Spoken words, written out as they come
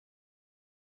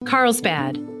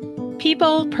Carlsbad,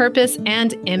 People, Purpose,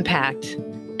 and Impact,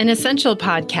 an essential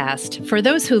podcast for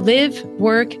those who live,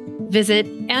 work, visit,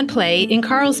 and play in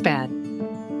Carlsbad.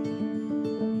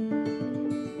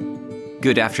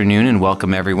 Good afternoon and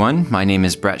welcome everyone. My name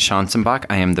is Brett Schanzenbach.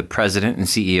 I am the President and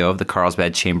CEO of the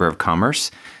Carlsbad Chamber of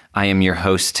Commerce. I am your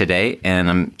host today, and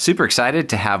I'm super excited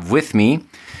to have with me,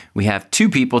 we have two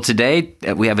people today.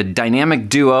 We have a dynamic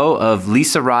duo of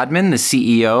Lisa Rodman, the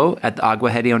CEO at the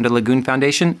Agua, Hedionda Lagoon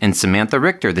Foundation, and Samantha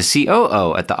Richter, the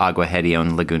COO at the Agua,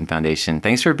 Hedionda Lagoon Foundation.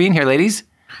 Thanks for being here, ladies.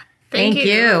 Thank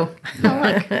you.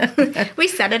 Oh, look. We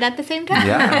said it at the same time.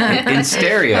 Yeah, in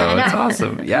stereo. It's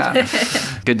awesome. Yeah.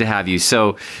 Good to have you.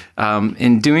 So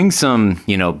in doing some,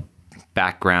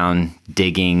 background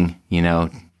digging,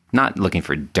 not looking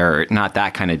for dirt, not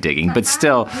that kind of digging, but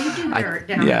still,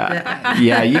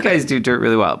 you guys do dirt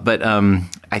really well. But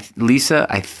Lisa,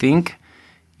 I think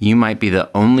you might be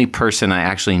the only person I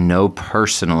actually know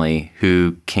personally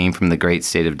who came from the great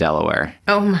state of Delaware.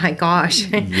 Oh my gosh!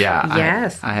 Yeah,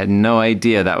 yes. I had no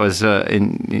idea that was.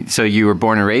 So you were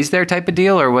born and raised there, type of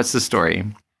deal, or what's the story?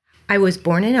 I was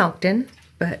born in Elkton,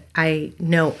 but I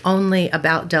know only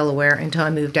about Delaware until I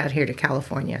moved out here to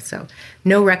California. So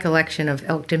no recollection of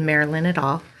Elkton, Maryland at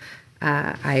all.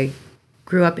 I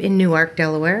grew up in Newark,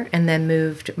 Delaware, and then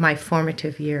moved my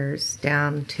formative years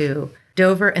down to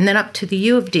Dover and then up to the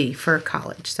U of D for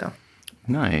college. So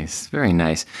nice, very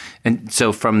nice. And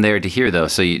so from there to here, though,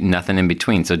 so nothing in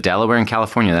between. So Delaware and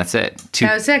California, that's it.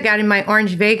 That was it. Got in my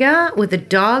Orange Vega with a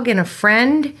dog and a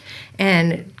friend,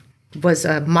 and was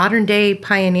a modern day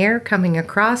pioneer coming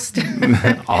across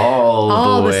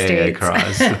all the way states.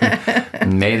 Across.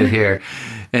 Made it here.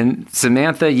 And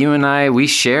Samantha, you and I, we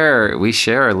share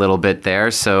a little bit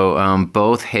there. So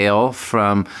both hail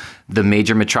from the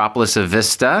major metropolis of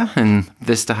Vista, and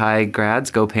Vista High grads,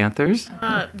 go Panthers.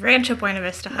 Rancho Buena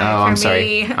Vista High. Oh, I'm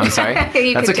sorry. You That's can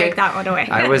okay. take that one away.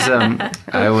 I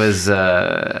was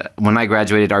when I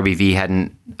graduated, RBV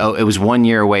hadn't. Oh, it was 1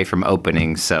 year away from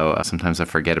opening, so sometimes I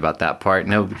forget about that part.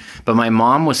 No, but my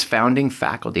mom was founding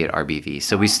faculty at RBV,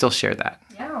 so we still share that.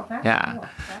 Yeah, that's cool.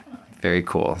 Definitely. Very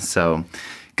cool. So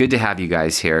good to have you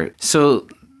guys here. So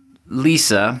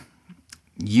Lisa,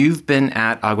 you've been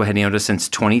at Agua Hedionda since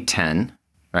 2010,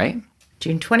 right?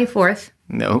 June 24th.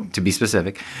 No, to be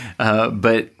specific.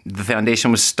 But the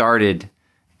foundation was started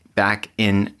back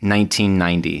in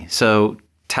 1990. So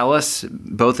tell us,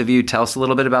 both of you, tell us a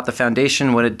little bit about the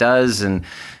foundation, what it does, and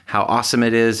how awesome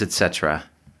it is, etc.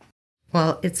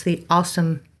 Well, it's the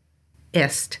awesomest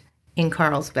in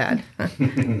Carlsbad.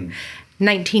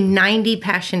 1990,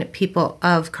 passionate people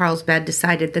of Carlsbad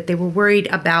decided that they were worried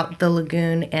about the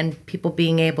lagoon and people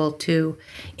being able to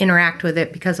interact with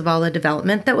it because of all the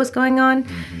development that was going on.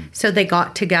 Mm-hmm. So they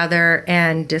got together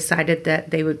and decided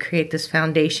that they would create this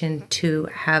foundation to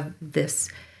have this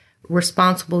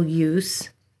responsible use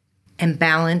and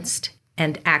balanced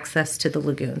and access to the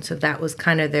lagoon. So that was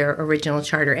kind of their original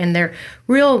charter. And their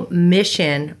real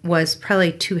mission was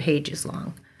probably 2 pages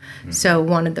long. Mm-hmm. So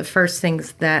one of the first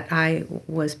things that I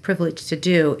was privileged to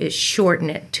do is shorten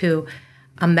it to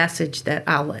a message that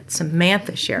I'll let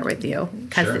Samantha share with you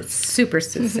because It's super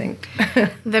succinct.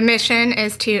 The mission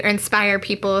is to inspire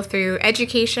people through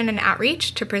education and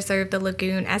outreach to preserve the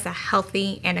lagoon as a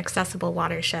healthy and accessible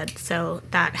watershed. So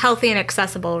that healthy and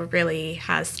accessible really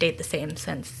has stayed the same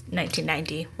since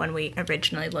 1990 when we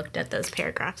originally looked at those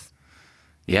paragraphs.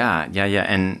 Yeah.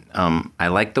 And I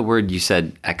like the word you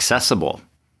said, accessible,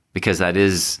 because that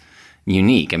is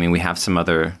unique. I mean, we have some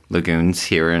other lagoons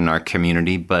here in our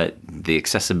community, but the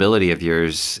accessibility of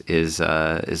yours is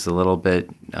a little bit,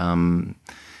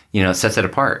 it sets it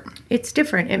apart. It's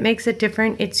different. It makes it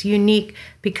different. It's unique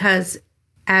because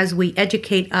as we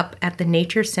educate up at the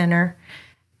Nature Center,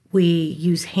 we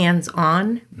use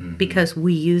hands-on because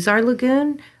we use our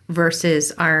lagoon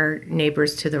versus our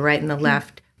neighbors to the right and the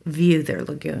left view their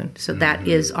lagoon. So that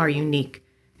is our unique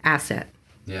asset.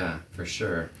 Yeah, for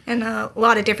sure. And a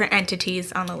lot of different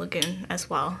entities on the lagoon as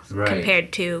well, right,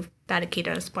 compared to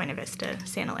Bataquitos, Buena Vista,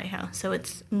 San Alejo. So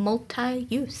it's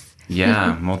multi-use.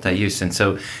 Yeah, multi-use. And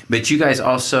so, but you guys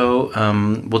also,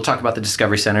 we'll talk about the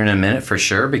Discovery Center in a minute for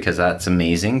sure, because that's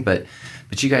amazing. But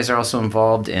you guys are also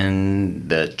involved in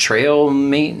the trail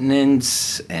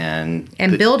maintenance and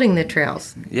building the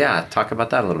trails. Yeah, talk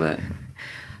about that a little bit.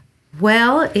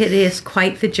 Well, it is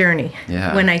quite the journey.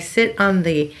 Yeah. When I sit on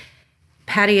the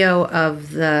patio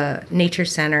of the Nature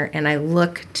Center and I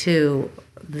look to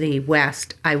the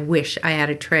west, I wish I had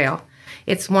a trail.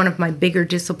 It's one of my bigger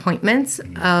disappointments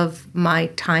of my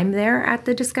time there at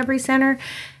the Discovery Center,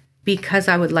 because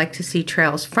I would like to see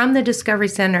trails from the Discovery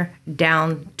Center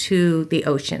down to the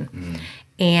ocean.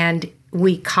 And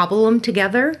we cobble them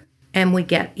together, and we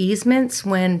get easements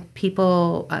when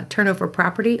people turn over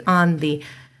property on the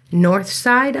north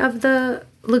side of the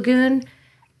lagoon,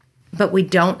 but we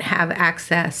don't have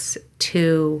access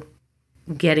to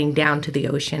getting down to the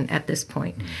ocean at this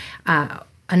point.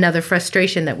 Another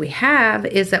frustration that we have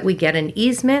is that we get an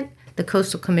easement. The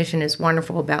Coastal Commission is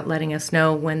wonderful about letting us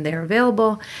know when they're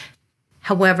available.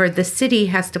 However, the city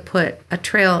has to put a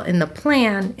trail in the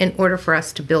plan in order for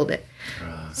us to build it.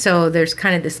 So there's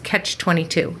kind of this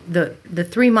catch-22. The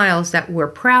 3 miles that we're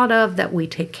proud of, that we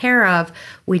take care of,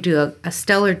 we do a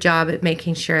stellar job at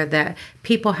making sure that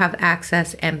people have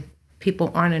access and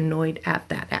people aren't annoyed at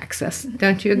that access.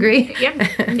 Don't you agree? Yep.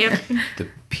 The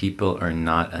people are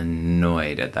not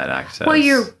annoyed at that access. Well,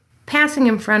 you're passing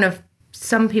in front of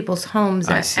some people's homes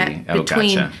at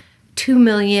between gotcha. $2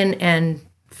 million and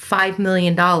 $5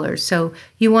 million. So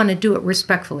you want to do it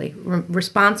respectfully,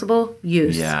 responsible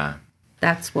use. Yeah.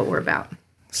 That's what we're about.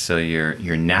 So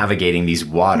you're navigating these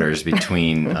waters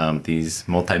between these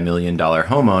multi-million-dollar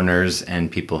homeowners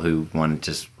and people who want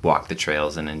to just walk the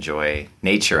trails and enjoy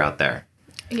nature out there.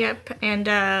 Yep.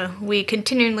 And we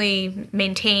continually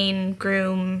maintain,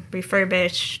 groom,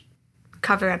 refurbish,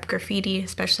 cover up graffiti,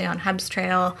 especially on Hubs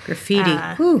Trail. Graffiti.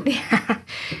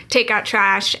 Take out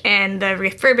trash. And the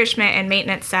refurbishment and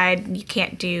maintenance side you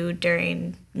can't do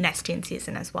during nesting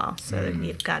season as well. So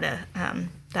you've got to,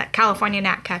 that California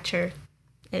gnatcatcher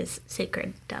is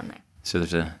sacred down there. So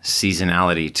there's a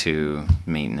seasonality to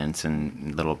maintenance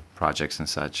and little projects and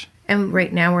such. And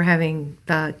right now we're having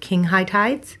the king high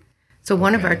tides. So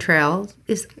one of our trails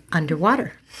is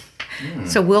underwater.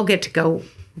 So we'll get to go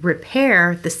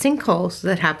repair the sinkholes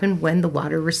that happen when the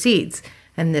water recedes.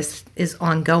 And this is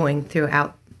ongoing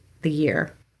throughout the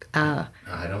year.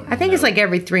 I think it's like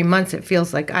every 3 months it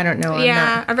feels like. I don't know.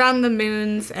 Around the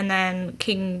moons, and then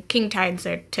king tides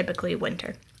are typically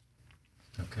winter.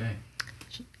 Okay.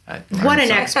 What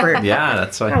an expert. Yeah,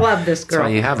 that's why. I love this girl. That's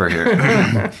why you have her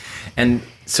here. And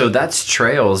so that's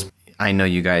trails. I know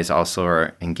you guys also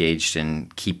are engaged in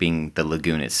keeping the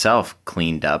lagoon itself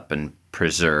cleaned up and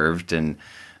preserved. And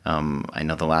I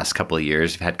know the last couple of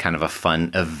years you've had kind of a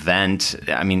fun event.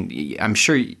 I mean, I'm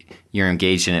sure you're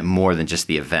engaged in it more than just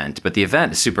the event, but the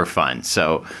event is super fun.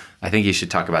 So I think you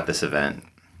should talk about this event.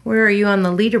 Where are you on the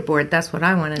leaderboard? That's what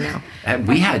I want to know.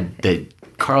 We had the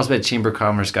Carlsbad Chamber of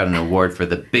Commerce got an award for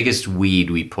the biggest weed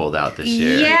we pulled out this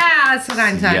year. Yeah, that's what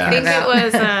I'm talking I think about.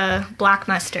 it was black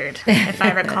mustard, if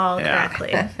I recall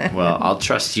correctly. Well, I'll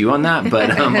trust you on that,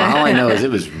 but all I know is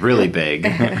it was really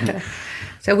big.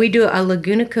 So we do a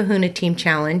Laguna Kahuna team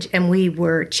challenge, and we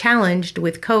were challenged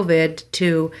with COVID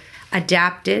to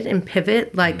adapt it and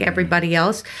pivot like everybody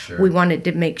else. Sure. We wanted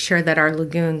to make sure that our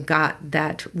lagoon got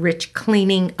that rich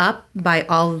cleaning up by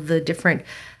all of the different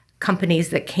companies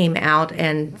that came out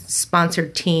and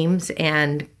sponsored teams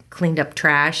and cleaned up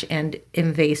trash and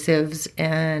invasives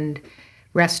and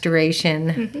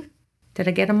restoration. Did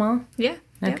I get them all? Yeah.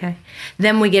 Okay.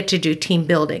 Then we get to do team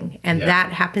building, and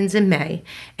that happens in May.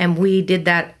 And we did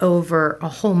that over a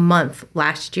whole month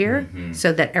last year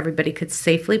so that everybody could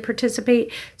safely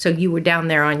participate. So you were down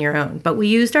there on your own. But we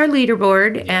used our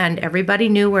leaderboard, and everybody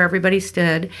knew where everybody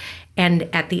stood. And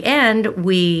at the end,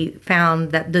 we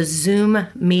found that the Zoom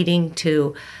meeting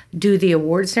to do the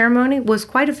award ceremony was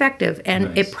quite effective.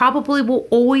 And it probably will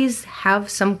always have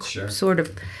some sort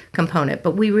of component.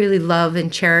 But we really love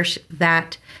and cherish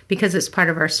that because it's part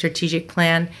of our strategic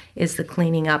plan, is the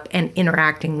cleaning up and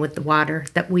interacting with the water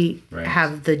that we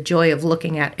have the joy of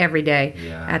looking at every day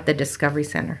at the Discovery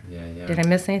Center. Did I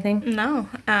miss anything? No.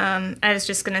 I was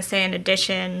just going to say, in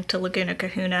addition to Laguna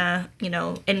Kahuna,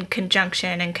 in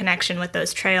conjunction and connection with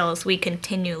those trails, we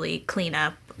continually clean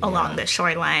up along the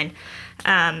shoreline.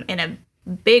 In a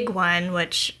big one,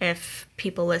 which if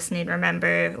people listening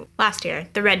remember last year,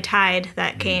 the red tide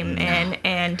that came in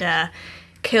and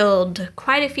killed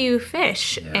quite a few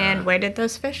fish. And where did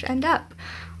those fish end up?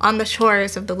 On the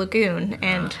shores of the lagoon.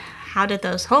 And how did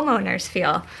those homeowners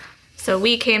feel? So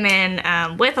we came in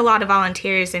with a lot of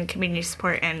volunteers and community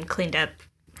support and cleaned up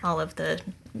all of the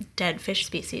dead fish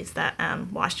species that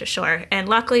washed ashore. And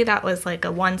luckily that was like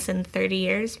a once in 30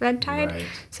 years red tide.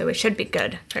 So we should be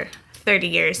good for 30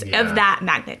 years of that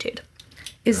magnitude.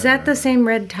 Is that the same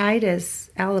red tide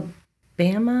as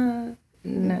Alabama?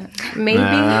 No, maybe.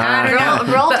 I don't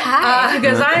know. Roll Tide.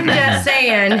 Because I'm just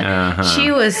saying,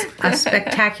 she was a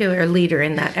spectacular leader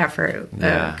in that effort.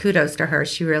 Kudos to her.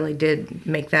 She really did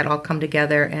make that all come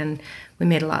together, and we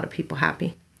made a lot of people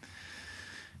happy.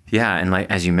 Yeah, and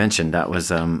like as you mentioned, that was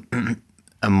a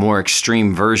more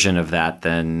extreme version of that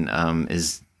than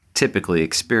is typically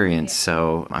experienced.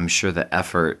 So I'm sure the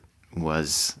effort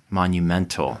was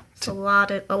monumental. It's a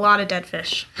lot of dead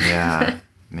fish. Yeah,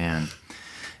 man.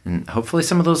 And hopefully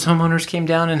some of those homeowners came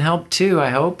down and helped too, I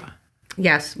hope.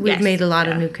 Yes, we've made a lot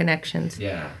of new connections.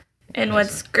 Yeah. And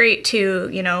what's great too,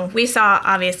 we saw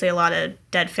obviously a lot of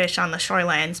dead fish on the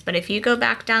shorelines, but if you go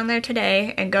back down there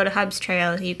today and go to Hubbs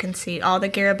Trail, you can see all the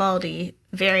Garibaldi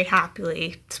very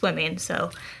happily swimming.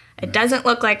 So it doesn't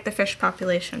look like the fish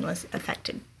population was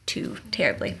affected too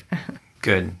terribly.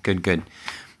 Good.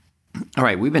 All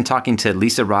right, we've been talking to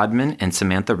Lisa Rodman and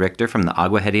Samantha Richter from the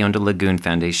Agua Hedionda Lagoon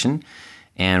Foundation.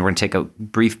 And we're going to take a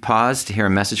brief pause to hear a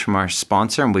message from our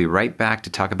sponsor, and we'll be right back to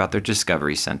talk about their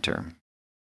Discovery Center.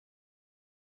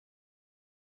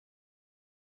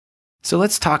 So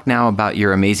let's talk now about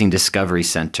your amazing Discovery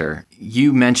Center.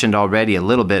 You mentioned already a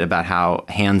little bit about how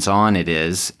hands-on it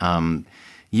is.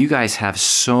 You guys have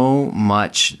so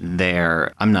much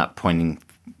there. I'm not pointing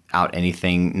out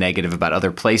anything negative about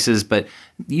other places, but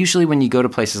usually when you go to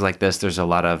places like this, there's a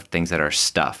lot of things that are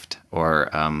stuffed or,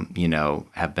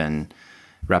 have been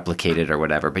replicated or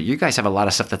whatever. But you guys have a lot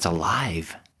of stuff that's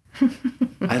alive.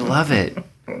 I love it.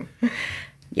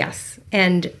 Yes.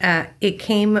 And it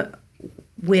came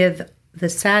with the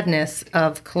sadness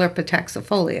of Caulerpa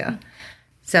taxifolia.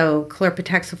 So Caulerpa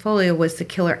taxifolia was the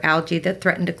killer algae that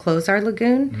threatened to close our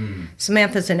lagoon.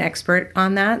 Samantha's an expert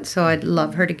on that, so I'd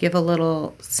love her to give a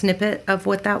little snippet of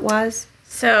what that was.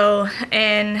 So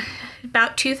in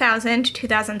about 2000 to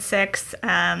 2006,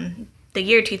 the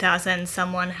year 2000,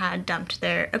 someone had dumped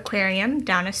their aquarium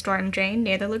down a storm drain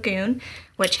near the lagoon,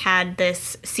 which had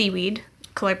this seaweed,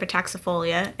 Caulerpa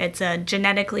taxifolia. It's a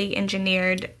genetically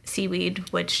engineered seaweed,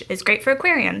 which is great for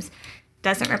aquariums.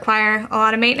 Doesn't require a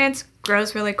lot of maintenance,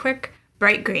 grows really quick,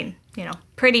 bright green,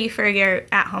 pretty for your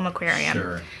at-home aquarium.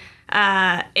 Sure.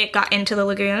 It got into the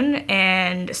lagoon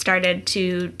and started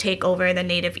to take over the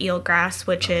native eelgrass,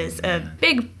 which is a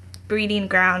big breeding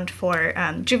ground for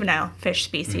juvenile fish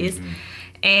species.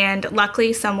 And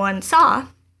luckily someone saw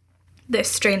this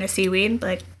strain of seaweed,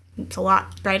 it's a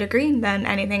lot brighter green than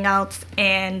anything else,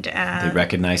 and they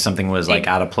recognized something was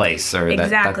out of place, or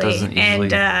exactly. that doesn't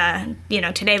usually.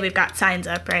 And today we've got signs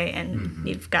up, right, and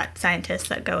you've got scientists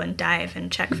that go and dive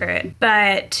and check for it.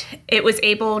 But it was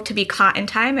able to be caught in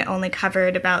time. It only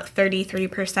covered about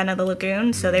 33% of the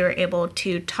lagoon, so they were able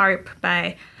to tarp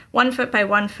by 1 foot by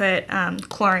 1 foot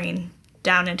chlorine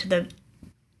down into the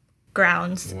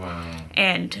grounds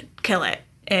and kill it.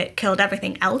 It killed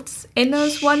everything else in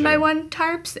those 1 by 1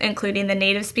 tarps, including the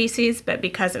native species, but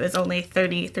because it was only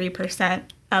 33%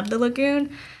 of the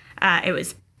lagoon,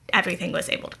 everything was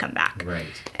able to come back. Right.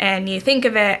 And you think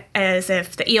of it as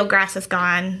if the eelgrass is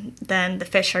gone, then the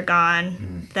fish are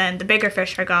gone, then the bigger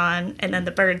fish are gone, and then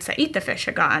the birds that eat the fish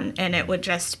are gone, and it would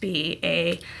just be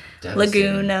a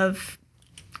lagoon of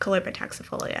Caulerpa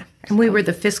taxifolia. And we were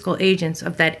the fiscal agents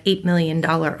of that $8 million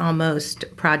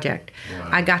almost project. Wow.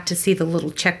 I got to see the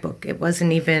little checkbook. It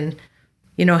wasn't even,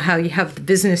 how you have the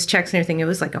business checks and everything. It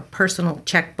was like a personal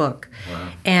checkbook.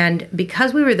 Wow. And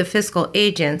because we were the fiscal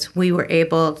agents, we were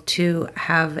able to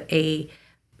have a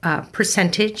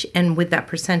percentage. And with that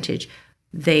percentage,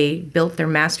 they built their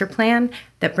master plan.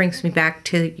 That brings me back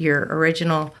to your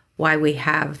original why we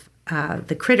have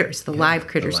the critters, the live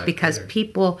critters, because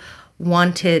people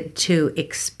wanted to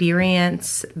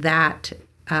experience that.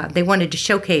 They wanted to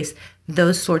showcase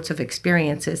those sorts of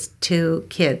experiences to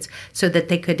kids so that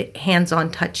they could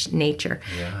hands-on touch nature.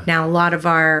 Yeah. Now, a lot of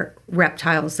our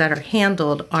reptiles that are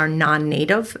handled are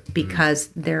non-native because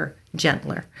they're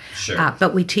gentler. Sure.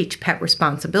 But we teach pet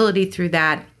responsibility through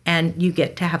that, and you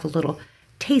get to have a little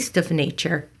taste of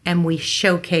nature, and we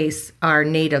showcase our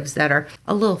natives that are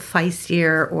a little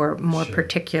feistier or more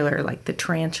particular, like the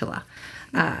tarantula.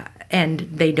 And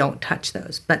they don't touch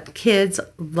those. But kids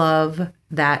love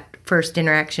that first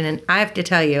interaction. And I have to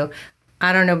tell you,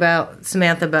 I don't know about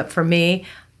Samantha, but for me,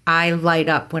 I light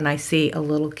up when I see a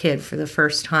little kid for the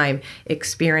first time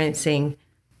experiencing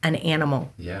an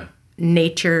animal. Yeah.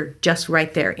 Nature just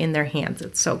right there in their hands.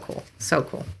 It's so cool. So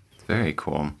cool. Very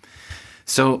cool.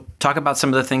 So talk about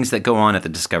some of the things that go on at the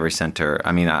Discovery Center.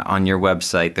 I mean, on your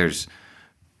website, there's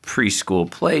preschool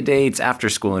play dates, after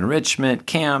school enrichment,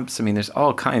 camps. I mean, there's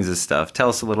all kinds of stuff. Tell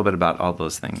us a little bit about all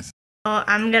those things. Well,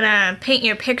 I'm going to paint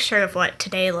you a picture of what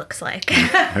today looks like.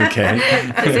 Okay.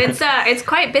 It's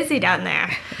quite busy down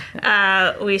there.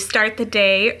 We start the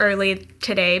day early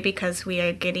today because we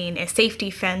are getting a safety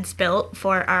fence built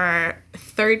for our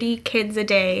 30 kids a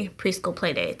day preschool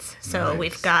play dates. So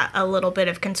We've got a little bit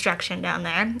of construction down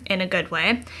there in a good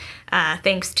way.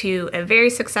 Thanks to a very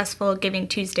successful Giving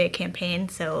Tuesday campaign.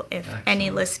 So if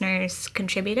any listeners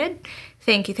contributed,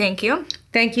 thank you. Thank you.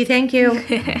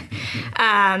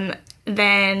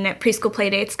 Then preschool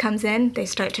playdates comes in. They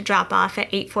start to drop off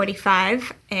at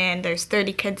 8:45, and there's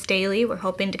 30 kids daily. We're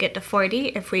hoping to get to 40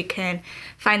 if we can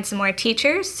find some more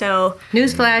teachers. So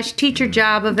newsflash, teacher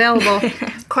job available.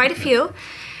 quite a few.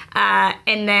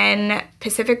 And then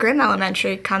Pacific Rim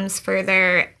Elementary comes for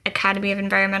their Academy of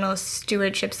Environmental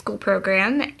Stewardship School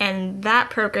Program, and that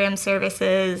program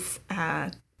services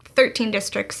 13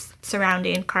 districts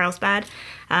surrounding Carlsbad.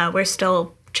 We're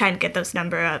still trying to get those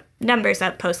numbers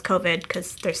up post-COVID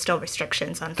because there's still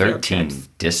restrictions on field trips. 13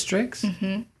 districts?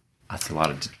 Mm-hmm. That's a lot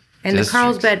of And districts. the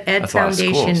Carlsbad Ed That's a lot of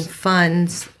Foundation schools.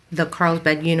 funds the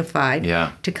Carlsbad Unified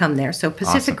to come there. So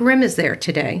Pacific Awesome. Rim is there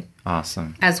today.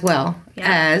 Awesome. As well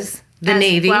as the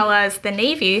Navy. As well as the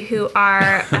Navy, who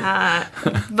are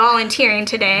volunteering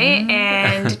today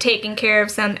and taking care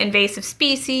of some invasive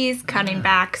species, cutting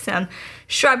back some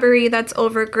shrubbery that's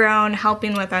overgrown,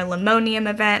 helping with our limonium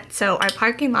event. So our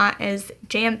parking lot is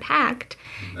jam-packed.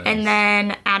 Nice. And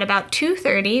then at about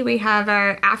 2:30, we have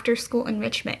our after-school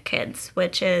enrichment kids,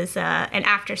 which is an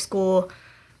after-school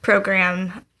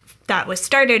program that was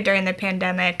started during the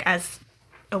pandemic as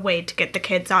a way to get the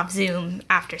kids off Zoom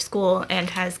after school and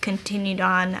has continued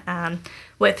on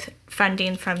with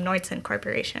funding from Nordson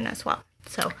Corporation as well.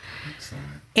 So,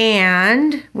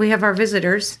 and we have our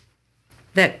visitors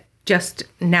that just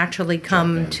naturally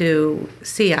come to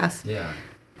see us. Yeah.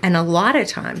 And a lot of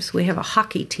times we have a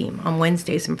hockey team on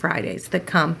Wednesdays and Fridays that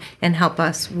come and help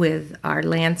us with our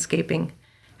landscaping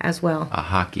as well. A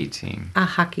hockey team. A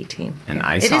hockey team. An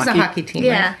ice hockey? It is a hockey? hockey team.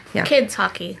 yeah, Right? Yeah. kids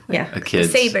hockey. Yeah. A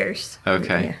kids. The Sabres.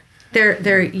 Okay. Yeah.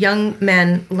 They're young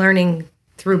men learning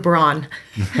through brawn.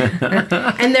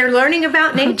 And they're learning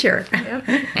about nature. Yep.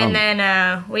 And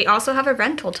then we also have a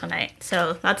rental tonight.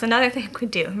 So that's another thing we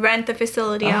do. Rent the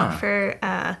facility out for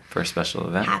a special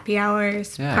event. happy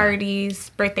hours,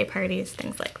 parties, birthday parties,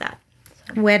 things like that.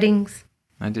 Weddings.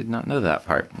 I did not know that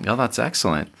part. Oh, that's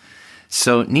excellent.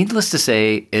 So needless to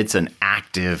say, it's an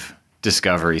active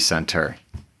discovery center.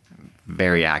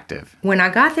 Very active. When I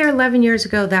got there 11 years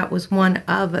ago, that was one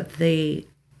of the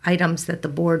items that the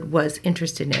board was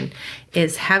interested in,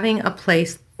 is having a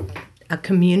place, a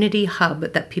community hub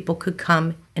that people could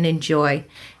come and enjoy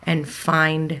and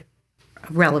find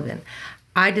relevant.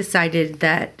 I decided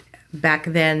that back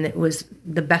then it was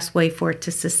the best way for it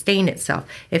to sustain itself.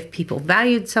 If people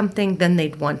valued something, then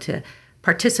they'd want to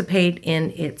participate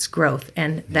in its growth,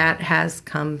 and that has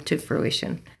come to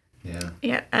fruition.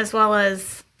 Yeah, as well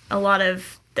as a lot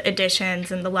of the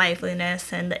additions and the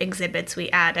liveliness and the exhibits we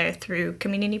add are through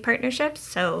community partnerships.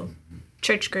 So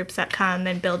church groups that come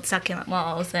and build succulent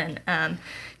walls and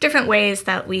different ways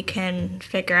that we can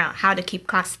figure out how to keep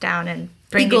costs down and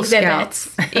bring Eagle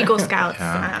exhibits. Scouts. Eagle Scouts.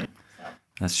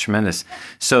 That's tremendous.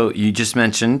 So you just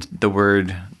mentioned the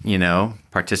word,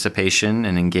 participation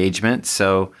and engagement.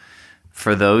 So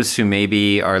for those who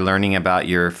maybe are learning about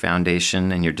your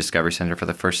foundation and your Discovery Center for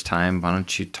the first time, why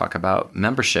don't you talk about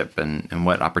membership and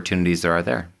what opportunities there are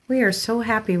there? We are so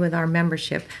happy with our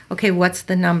membership. Okay, what's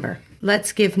the number?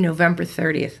 Let's give November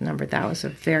 30th number. That was a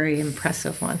very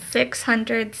impressive one.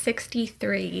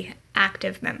 663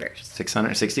 active members.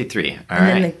 663. All right.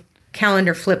 And then the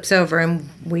calendar flips over, and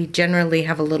we generally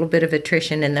have a little bit of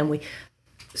attrition, and then we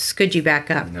scud you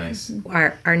back up. Nice.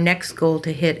 Our next goal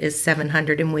to hit is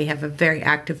 700, and we have a very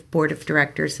active board of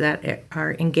directors that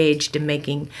are engaged in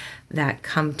making that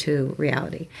come to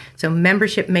reality. So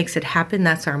membership makes it happen.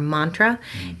 That's our mantra,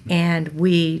 and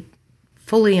we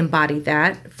fully embody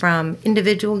that from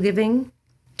individual giving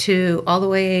to all the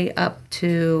way up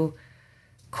to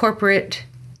corporate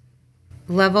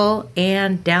level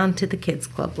and down to the kids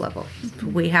club level.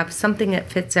 We have something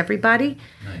that fits everybody.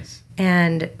 Nice.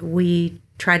 And we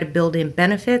try to build in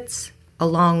benefits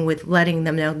along with letting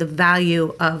them know the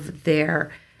value of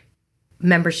their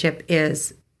membership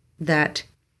is that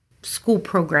school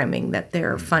programming that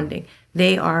they're funding.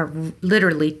 They are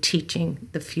literally teaching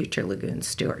the future Lagoon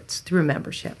stewards through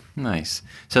membership. Nice.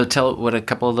 So tell what a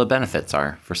couple of the benefits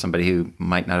are for somebody who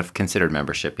might not have considered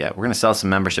membership yet. We're going to sell some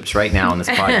memberships right now on this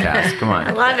podcast. Come on.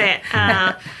 I love it.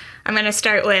 I'm going to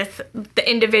start with the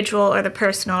individual or the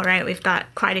personal, right? We've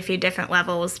got quite a few different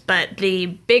levels, but the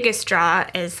biggest draw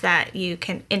is that you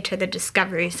can enter the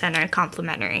Discovery Center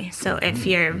complimentary. So if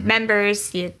you're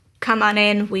members, you come on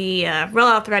in, we roll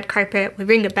out the red carpet, we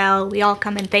ring a bell, we all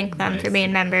come and thank them for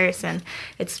being members, and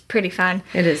it's pretty fun.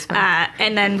 It is fun.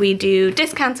 And then we do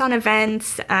discounts on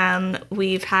events.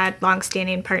 We've had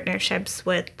long-standing partnerships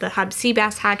with the Hub Sea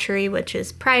Bass Hatchery, which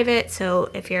is private,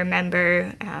 so if you're a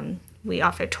member, we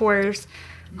offer tours,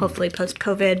 hopefully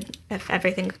post-COVID, if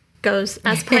everything goes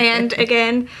as planned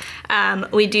again.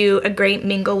 We do a great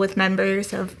mingle with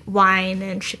members of wine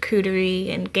and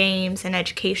charcuterie and games and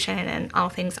education and all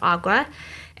things Agua.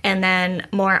 And then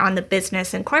more on the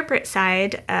business and corporate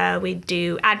side, we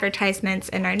do advertisements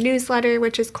in our newsletter,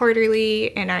 which is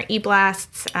quarterly, and our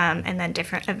e-blasts, and then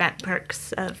different event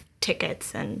perks of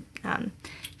tickets and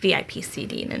VIP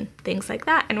seating and things like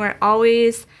that. And we're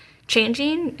always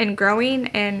changing and growing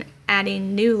and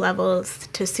adding new levels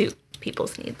to suit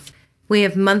people's needs. We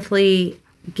have monthly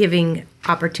giving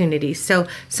opportunities. So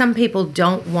some people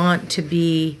don't want to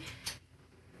be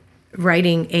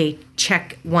writing a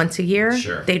check once a year.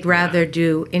 Sure. They'd rather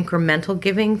do incremental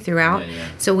giving throughout. Yeah.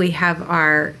 So we have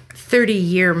our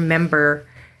 30-year member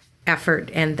effort,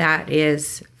 and that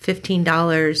is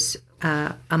 $15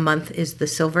 a month is the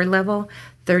silver level,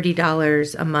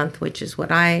 $30 a month, which is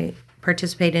what I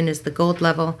participate in, is the gold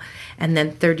level, and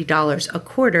then $30 a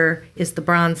quarter is the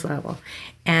bronze level.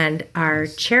 And our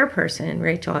chairperson,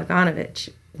 Rachel Aganovich,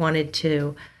 wanted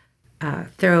to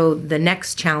throw the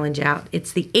next challenge out.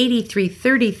 It's the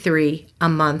 $83.33 a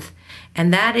month,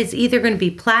 and that is either going to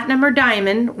be platinum or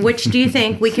diamond. Which do you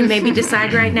think? We can maybe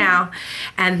decide right now.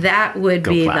 And that would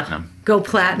be platinum. Go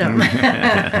platinum.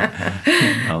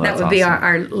 That would be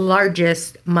our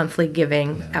largest monthly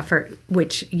giving effort,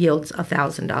 which yields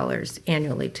 $1,000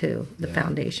 annually to the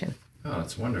foundation. Oh,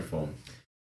 that's wonderful.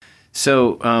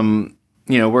 So,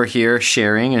 we're here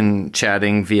sharing and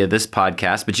chatting via this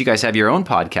podcast, but you guys have your own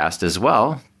podcast as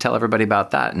well. Tell everybody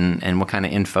about that and what kind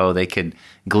of info they could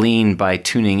glean by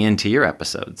tuning into your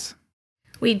episodes.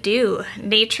 We do.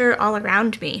 Nature All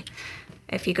Around Me.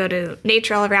 If you go to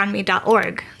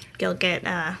natureallaroundme.org, you'll get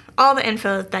all the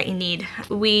info that you need.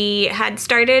 We had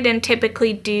started and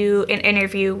typically do an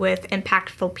interview with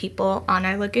impactful people on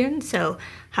our lagoon. So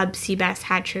Hub Sea Bass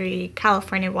Hatchery,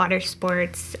 California Water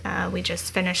Sports. We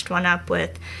just finished one up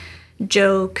with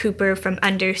Joe Cooper from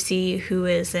Undersea, who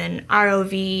is an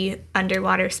ROV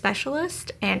underwater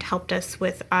specialist and helped us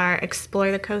with our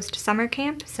Explore the Coast summer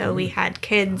camp. So we had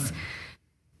kids,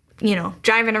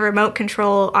 driving a remote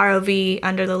control ROV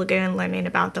under the lagoon, learning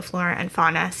about the flora and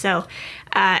fauna. So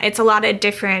it's a lot of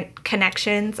different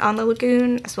connections on the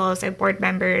lagoon, as well as our board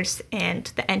members and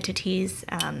the entities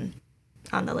on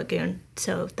the lagoon,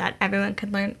 so that everyone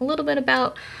can learn a little bit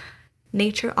about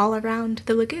nature all around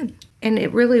the lagoon. And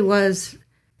it really was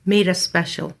made us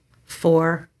special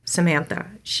for Samantha.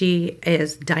 She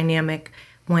is dynamic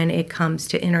when it comes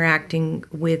to interacting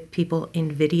with people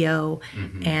in video,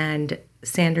 and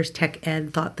Sanders Tech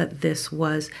Ed thought that this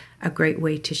was a great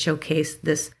way to showcase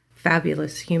this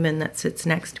fabulous human that sits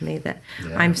next to me that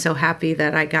I'm so happy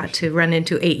that I got to run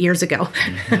into 8 years ago.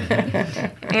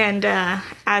 And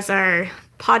as our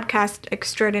podcast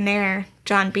extraordinaire,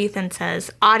 John Beethan,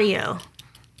 says, audio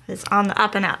is on the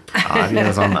up and up. Audio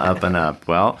is on the up and up.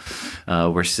 Well,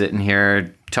 we're sitting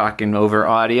here talking over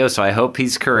audio, so I hope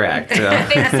he's correct. I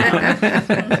think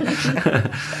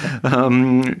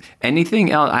so.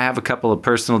 Anything else? I have a couple of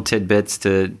personal tidbits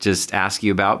to just ask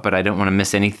you about, but I don't want to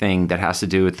miss anything that has to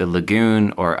do with the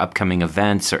lagoon or upcoming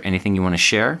events or anything you want to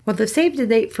share. Well, the save the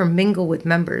date for Mingle with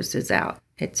Members is out.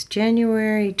 It's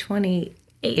January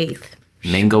 28th.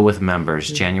 Mingle with Members,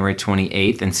 January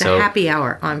 28th. And it's a happy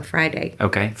hour on Friday.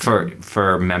 Okay,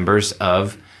 for members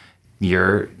of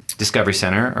your Discovery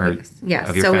Center or of your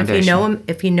so foundation.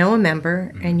 if you know a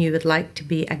member and you would like to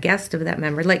be a guest of that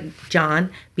member, like John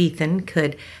Beethan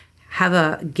could have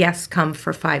a guest come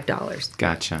for $5.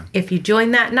 Gotcha. If you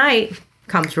join that night,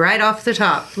 comes right off the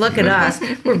top. Look at us.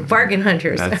 We're bargain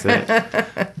hunters. That's it.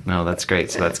 No, that's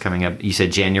great. So that's coming up. You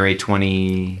said January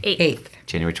 28th.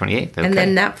 January 28th. Okay. And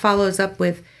then that follows up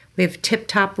with, we have Tip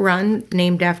Top Run,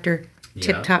 named after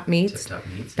Tip Top Meats.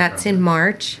 That's in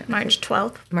March. March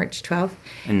 12th. March 12th.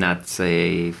 And that's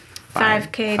a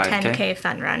 5K, 10K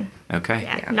fun run. Okay.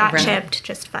 Yeah, not chipped,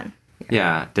 just fun.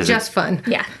 Yeah. Fun.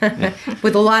 Yeah.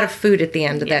 With a lot of food at the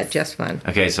end of that, just fun.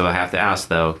 Okay, so I have to ask,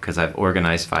 though, because I've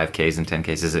organized 5Ks and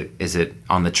 10Ks. Is it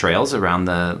on the trails around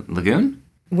the lagoon?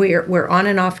 We're on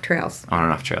and off trails. On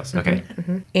and off trails, okay.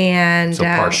 And so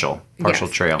partial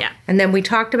trail. Yeah. And then we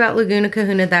talked about Laguna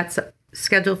Kahuna. That's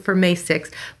scheduled for May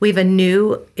 6th. We have a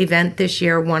new event this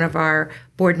year. One of our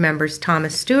board members,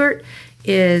 Thomas Stewart,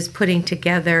 is putting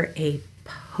together a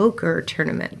poker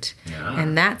tournament. Yeah.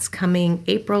 And that's coming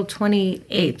April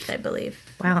 28th, I believe.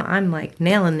 Wow, I'm like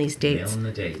nailing these dates. Nailing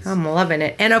the dates. I'm loving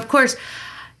it. And of course,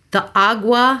 the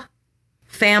Agua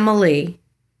family,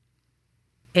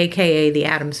 AKA the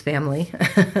Addams family,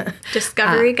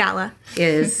 Discovery Gala,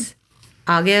 is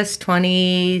August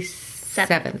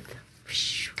 27th.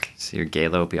 So your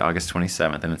gala will be August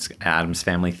 27th, and it's Addams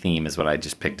Family theme is what I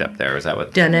just picked up there. Is that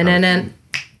what? Dun-dun-dun-dun.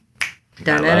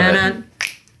 Dun-dun-dun-dun.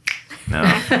 No,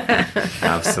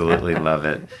 absolutely love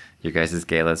it. Your guys'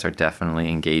 galas are definitely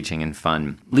engaging and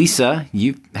fun. Lisa,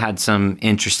 you've had some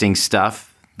interesting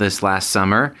stuff this last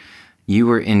summer. You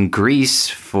were in Greece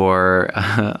for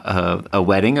a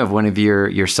wedding of one of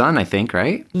your son, I think,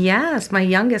 right? Yes, my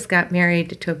youngest got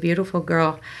married to a beautiful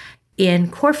girl in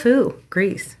Corfu,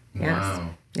 Greece. Yes. Wow.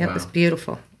 It was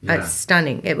beautiful. Yeah.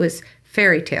 Stunning. It was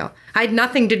fairy tale. I had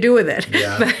nothing to do with it,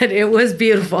 but it was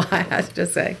beautiful, I have to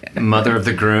say. Mother of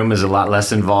the groom is a lot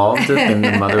less involved than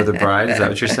the mother of the bride. Is that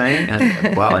what you're saying?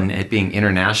 And, wow, and it being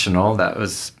international, that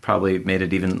was probably made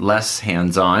it even less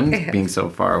hands-on, being so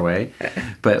far away.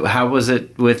 But how was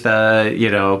it with,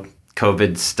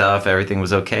 COVID stuff? Everything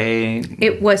was okay?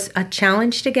 It was a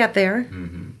challenge to get there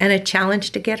and a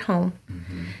challenge to get home.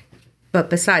 But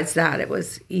besides that, it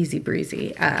was easy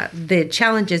breezy. The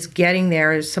challenge is getting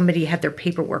there is somebody had their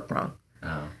paperwork wrong.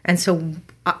 Oh. And so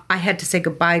I had to say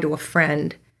goodbye to a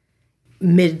friend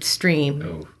midstream.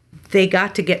 Oh. They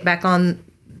got to get back on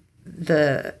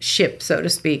the ship, so to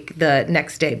speak, the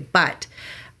next day. But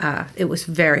it was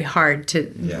very hard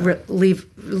to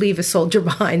leave a soldier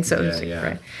behind, so to speak.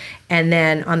 Right? And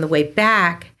then on the way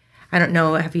back, I don't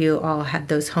know, have you all had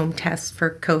those home tests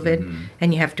for COVID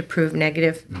and you have to prove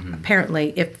negative?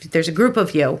 Apparently, if there's a group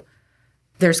of you,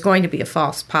 there's going to be a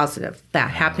false positive.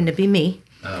 That happened to be me.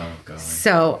 Oh, God.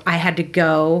 So I had to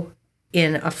go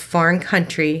in a foreign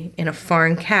country, in a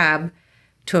foreign cab,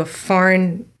 to a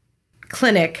foreign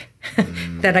clinic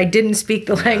that I didn't speak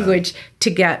the language to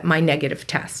get my negative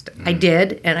test. I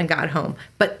did, and I got home.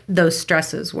 But those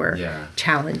stresses were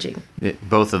challenging.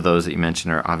 Both of those that you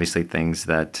mentioned are obviously things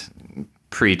that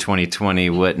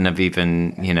pre-2020 wouldn't have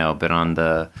even, been on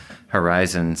the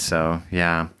horizon. So,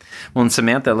 yeah. Well, and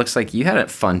Samantha, it looks like you had a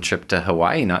fun trip to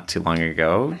Hawaii not too long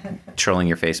ago, trolling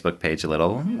your Facebook page a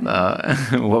little.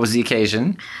 What was the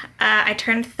occasion? I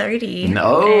turned 30.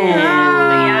 No!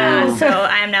 Yeah, so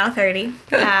I am now 30.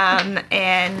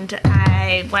 And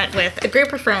I went with a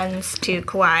group of friends to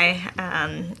Kauai,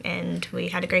 and we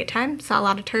had a great time. Saw a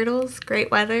lot of turtles,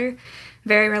 great weather,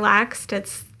 very relaxed.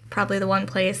 It's probably the one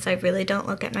place I really don't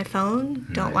look at my phone,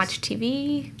 don't watch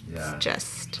TV. Yeah. It's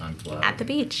just unplugged. At the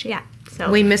beach, yeah. So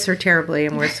we miss her terribly,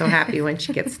 and we're so happy when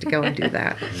she gets to go and do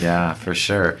that. Yeah, for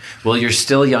sure. Well, you're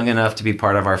still young enough to be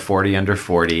part of our 40 under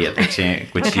 40 at the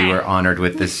which you were honored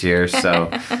with this year, so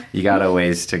you got a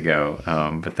ways to go,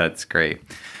 but that's great.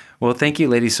 Well, thank you,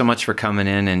 ladies, so much for coming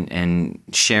in and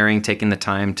sharing, taking the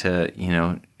time to,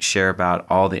 share about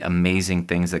all the amazing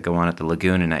things that go on at the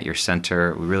Lagoon and at your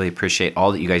center. We really appreciate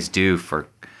all that you guys do for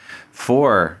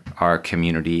our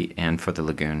community and for the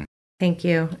Lagoon. Thank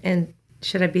you. And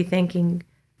should I be thanking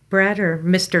Brett or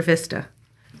Mr. Vista?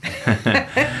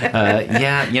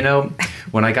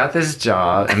 When I got this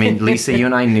job, Lisa, you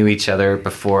and I knew each other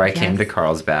before I came to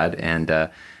Carlsbad, and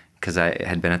because I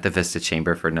had been at the Vista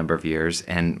Chamber for a number of years.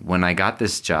 And when I got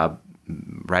this job,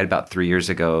 right about 3 years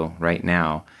ago, right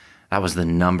now, that was the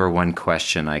number one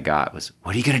question I got was,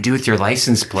 what are you going to do with your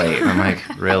license plate? And I'm like,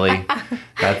 really?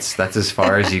 That's as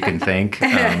far as you can think.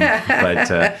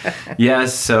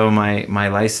 So my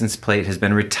license plate has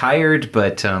been retired,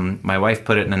 but my wife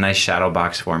put it in a nice shadow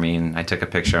box for me, and I took a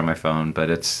picture on my phone, but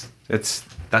that's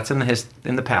in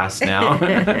the past now.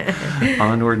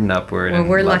 Onward and upward. Well,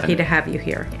 we're lucky to have you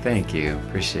here. Thank you.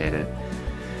 Appreciate it.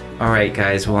 All right,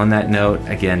 guys. Well, on that note,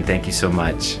 again, thank you so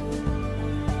much.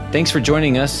 Thanks for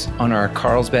joining us on our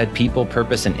Carlsbad People,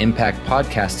 Purpose, and Impact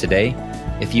podcast today.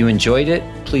 If you enjoyed it,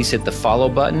 please hit the follow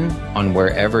button on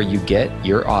wherever you get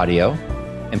your audio.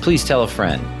 And please tell a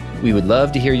friend. We would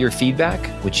love to hear your feedback,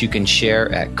 which you can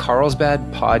share at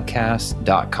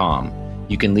carlsbadpodcast.com.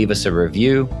 You can leave us a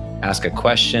review, ask a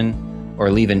question,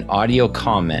 or leave an audio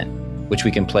comment, which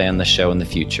we can play on the show in the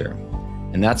future.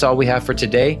 And that's all we have for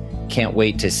today. Can't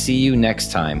wait to see you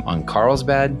next time on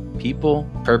Carlsbad People,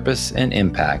 Purpose, and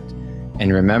Impact.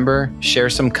 And remember, share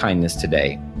some kindness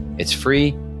today. It's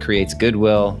free, creates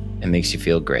goodwill, and makes you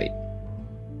feel great.